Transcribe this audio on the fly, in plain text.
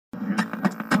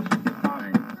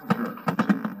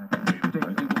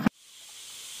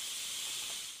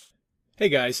Hey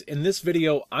guys, in this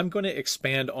video I'm going to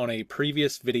expand on a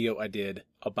previous video I did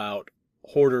about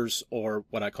hoarders, or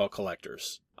what I call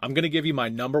collectors. I'm going to give you my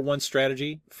 #1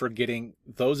 strategy for getting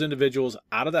those individuals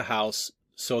out of the house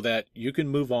so that you can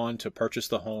move on to purchase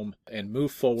the home and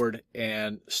move forward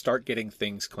and start getting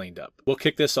things cleaned up. We'll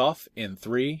kick this off in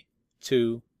 3,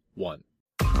 2, 1.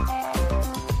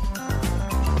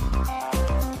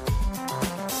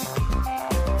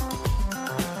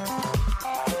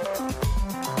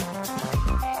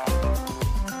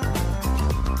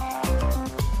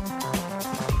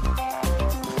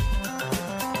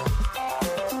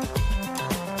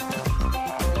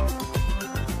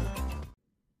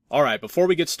 Alright, before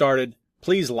we get started,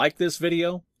 please like this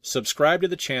video, subscribe to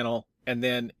the channel, and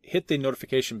then hit the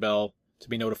notification bell to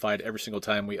be notified every single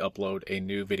time we upload a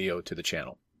new video to the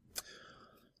channel.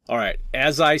 Alright,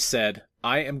 as I said,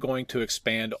 I am going to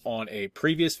expand on a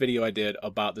previous video I did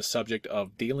about the subject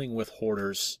of dealing with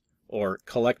hoarders, or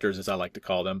collectors as I like to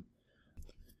call them.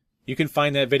 You can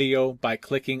find that video by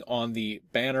clicking on the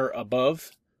banner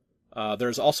above.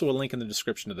 There's also a link in the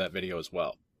description of that video as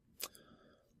well.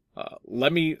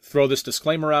 Let me throw this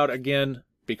disclaimer out again,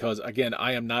 because again,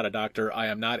 I am not a doctor, I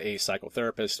am not a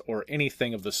psychotherapist or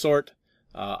anything of the sort.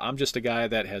 I'm just a guy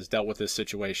that has dealt with this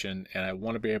situation, and I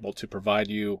want to be able to provide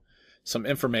you some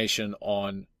information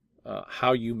on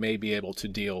how you may be able to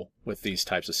deal with these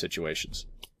types of situations.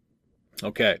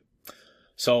 Okay,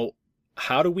 so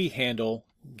how do we handle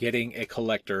getting a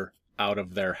collector out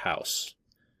of their house?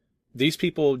 These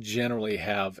people generally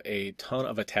have a ton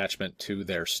of attachment to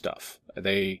their stuff.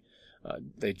 They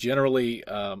generally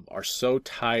are so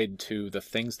tied to the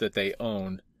things that they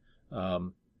own,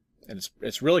 and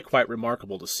it's really quite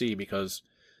remarkable to see, because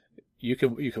you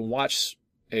can watch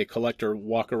a collector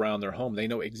walk around their home. They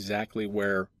know exactly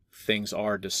where things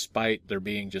are, despite there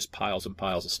being just piles and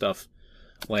piles of stuff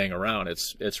laying around.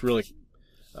 It's really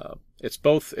it's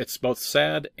both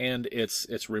sad, and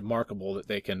it's remarkable that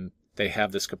they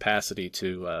have this capacity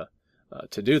to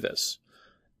do this.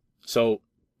 So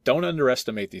don't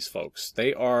underestimate these folks.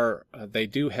 They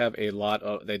do have a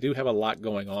lot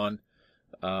going on,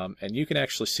 and you can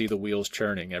actually see the wheels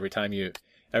churning every time you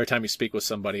speak with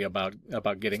somebody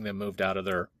about getting them moved out of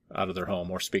their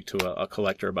home, or speak to a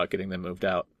collector about getting them moved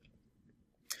out.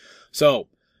 So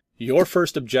your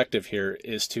first objective here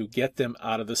is to get them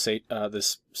out of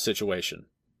this situation,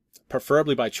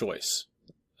 preferably by choice.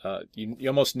 You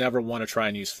almost never want to try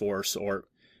and use force,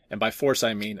 and by force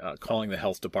I mean calling the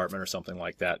health department or something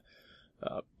like that.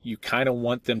 You kind of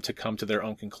want them to come to their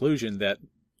own conclusion that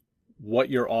what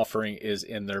you're offering is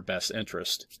in their best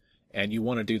interest, and you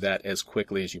want to do that as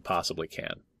quickly as you possibly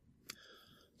can.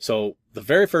 So the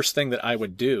very first thing that I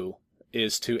would do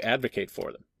is to advocate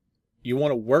for them. You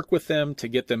want to work with them to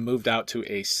get them moved out to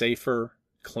a safer,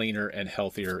 cleaner, and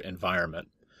healthier environment.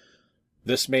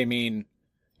 This may mean,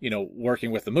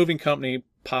 working with the moving company,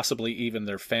 possibly even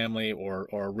their family, or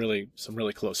some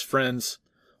really close friends,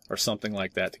 or something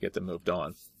like that, to get them moved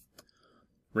on.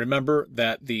 Remember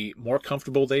that the more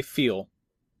comfortable they feel,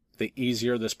 the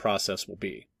easier this process will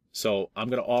be. So I'm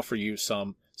going to offer you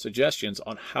some suggestions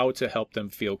on how to help them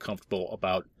feel comfortable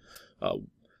about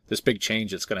this big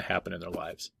change that's going to happen in their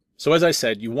lives. So as I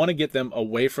said, you want to get them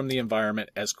away from the environment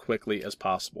as quickly as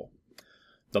possible.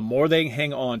 The more they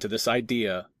hang on to this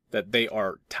idea that they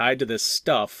are tied to this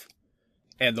stuff,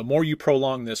 and the more you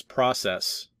prolong this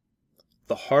process,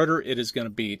 the harder it is going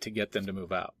to be to get them to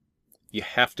move out. You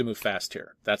have to move fast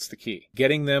here. That's the key.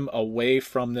 Getting them away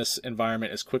from this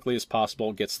environment as quickly as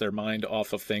possible gets their mind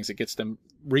off of things. It gets them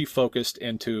refocused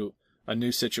into a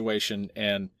new situation.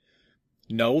 And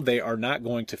no, they are not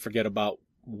going to forget about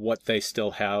what they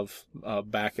still have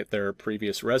back at their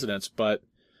previous residence, but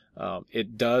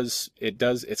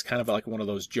it's kind of like one of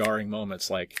those jarring moments,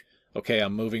 like, okay,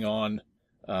 I'm moving on.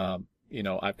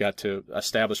 I've got to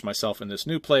establish myself in this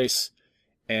new place.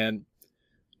 And,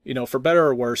 for better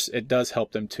or worse, it does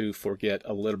help them to forget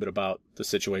a little bit about the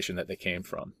situation that they came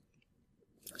from.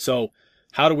 So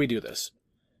how do we do this?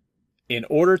 In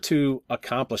order to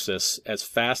accomplish this as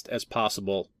fast as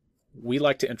possible, we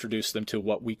like to introduce them to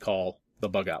what we call the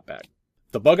bug out bag.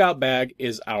 The bug out bag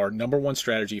is our #1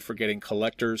 strategy for getting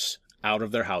collectors out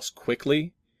of their house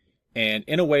quickly, and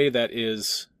in a way that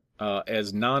is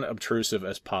as non-obtrusive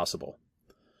as possible.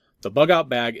 The bug out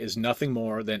bag is nothing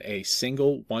more than a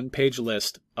single one-page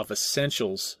list of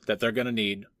essentials that they're going to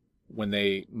need when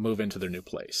they move into their new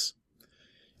place.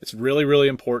 It's really, really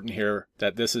important here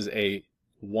that this is a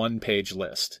one-page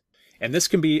list. And this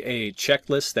can be a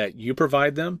checklist that you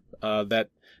provide them that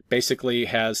basically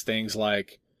has things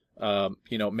like,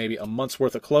 maybe a month's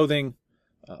worth of clothing,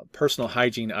 personal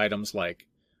hygiene items like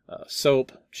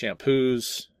soap,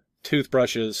 shampoos,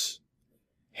 toothbrushes,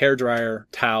 hair dryer,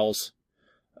 towels.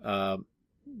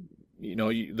 You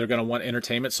know, they're going to want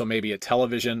entertainment, so maybe a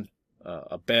television,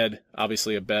 a bed,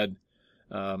 obviously a bed,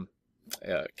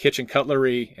 kitchen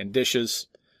cutlery and dishes,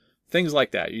 things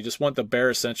like that. You just want the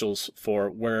bare essentials for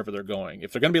wherever they're going.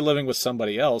 If they're going to be living with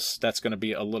somebody else, that's going to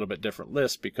be a little bit different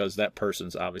list, because that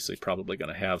person's obviously probably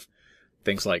going to have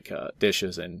things like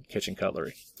dishes and kitchen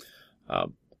cutlery.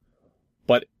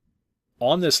 But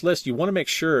on this list, you want to make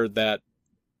sure that,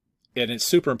 and it's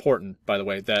super important, by the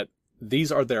way, that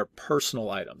these are their personal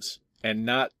items and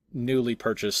not newly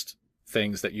purchased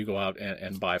things that you go out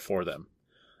and buy for them.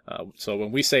 So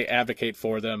when we say advocate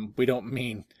for them, we don't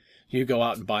mean you go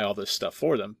out and buy all this stuff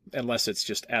for them, unless it's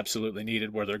just absolutely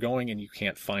needed where they're going and you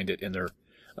can't find it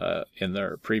in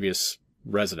their previous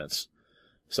residence.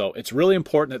 So it's really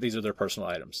important that these are their personal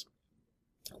items.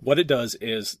 What it does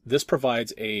is this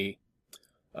provides a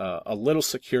little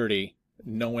security,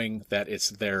 knowing that it's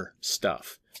their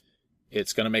stuff.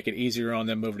 It's going to make it easier on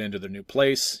them moving into their new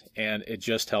place, and it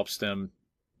just helps them,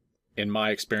 in my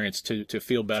experience, to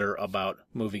feel better about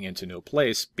moving into a new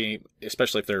place,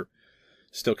 especially if they're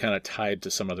still kind of tied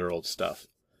to some of their old stuff.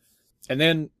 And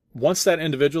then once that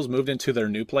individual's moved into their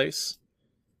new place,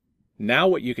 now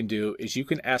what you can do is you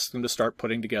can ask them to start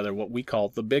putting together what we call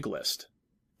the big list.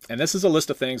 And this is a list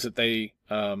of things that they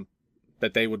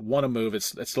would want to move.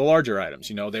 It's the larger items.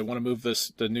 You know, they want to move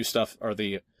the new stuff, or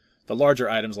the larger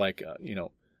items, like you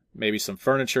know, maybe some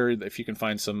furniture, if you can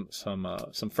find some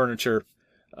furniture,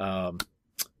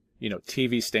 you know,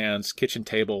 TV stands, kitchen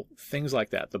table, things like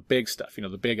that. The big stuff, you know,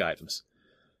 the big items.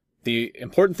 The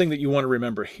important thing that you want to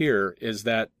remember here is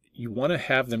that you want to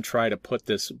have them try to put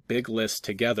this big list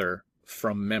together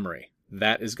from memory.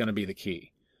 That is going to be the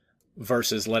key,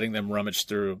 versus letting them rummage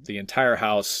through the entire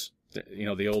house, you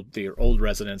know, the old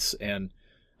residence. And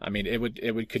I mean,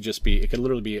 it could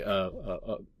literally be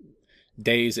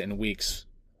days and weeks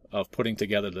of putting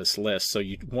together this list. So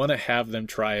you want to have them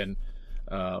try and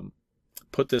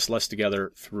put this list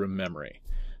together through memory.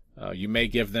 You may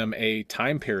give them a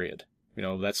time period. You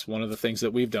know, that's one of the things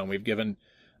that we've done. We've given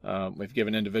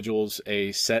individuals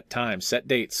a set time, set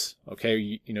dates.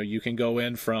 Okay, you know, you can go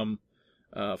in from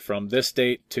this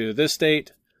date to this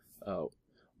date. You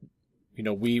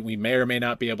know, we may or may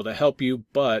not be able to help you,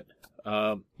 but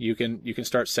you can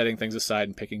start setting things aside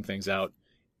and picking things out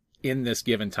in this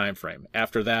given time frame.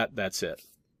 After that, that's it.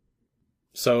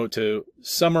 So to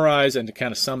summarize and to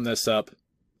kind of sum this up,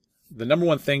 the number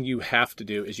one thing you have to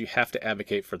do is you have to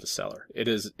advocate for the seller. It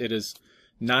is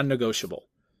non-negotiable.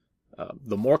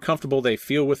 The more comfortable they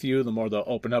feel with you, the more they'll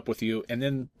open up with you, and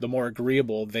then the more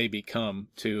agreeable they become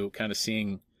to kind of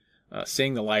seeing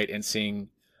the light and seeing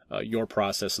your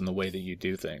process and the way that you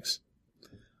do things.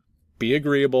 Be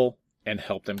agreeable and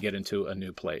help them get into a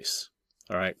new place.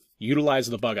 All right. Utilize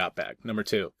the bug out bag. Number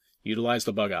 2, utilize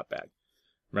the bug out bag.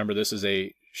 Remember, this is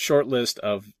a short list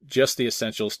of just the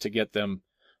essentials to get them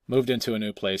moved into a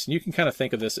new place. And you can kind of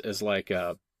think of this as like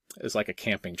a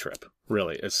camping trip,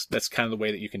 really. That's kind of the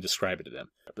way that you can describe it to them.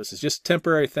 This is just a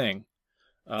temporary thing,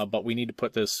 but we need to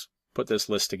put this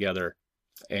list together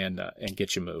and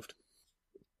get you moved.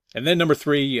 And then number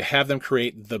 3, you have them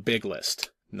create the big list.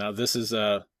 Now this is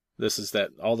that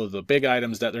all of the big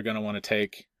items that they're going to want to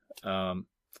take.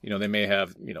 You know, they may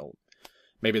have, you know,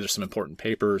 maybe there's some important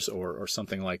papers or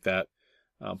something like that.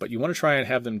 But you want to try and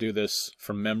have them do this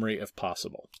from memory if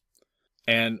possible.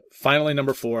 And finally,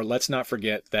 number 4, let's not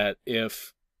forget that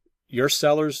if your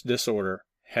seller's disorder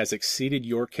has exceeded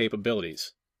your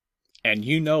capabilities and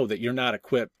you know that you're not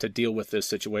equipped to deal with this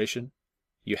situation,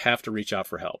 you have to reach out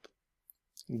for help.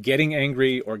 Getting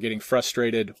angry or getting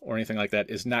frustrated or anything like that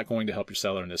is not going to help your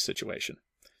seller in this situation.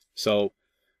 So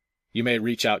you may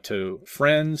reach out to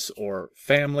friends or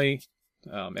family,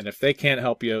 and if they can't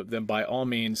help you, then by all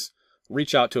means,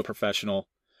 reach out to a professional.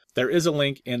 There is a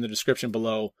link in the description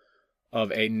below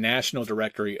of a national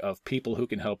directory of people who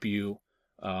can help you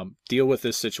deal with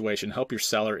this situation, help your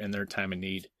seller in their time of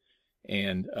need.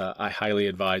 And I highly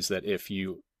advise that if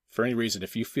you, for any reason,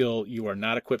 if you feel you are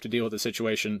not equipped to deal with the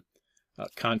situation,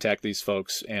 contact these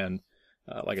folks. And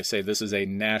like I say, this is a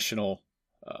national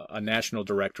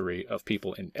directory of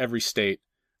people in every state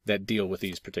that deal with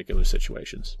these particular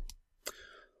situations.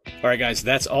 All right, guys,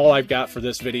 that's all I've got for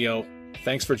this video.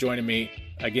 Thanks for joining me.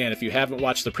 Again, if you haven't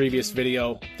watched the previous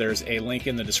video, there's a link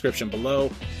in the description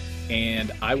below,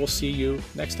 and I will see you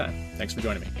next time. Thanks for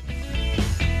joining me.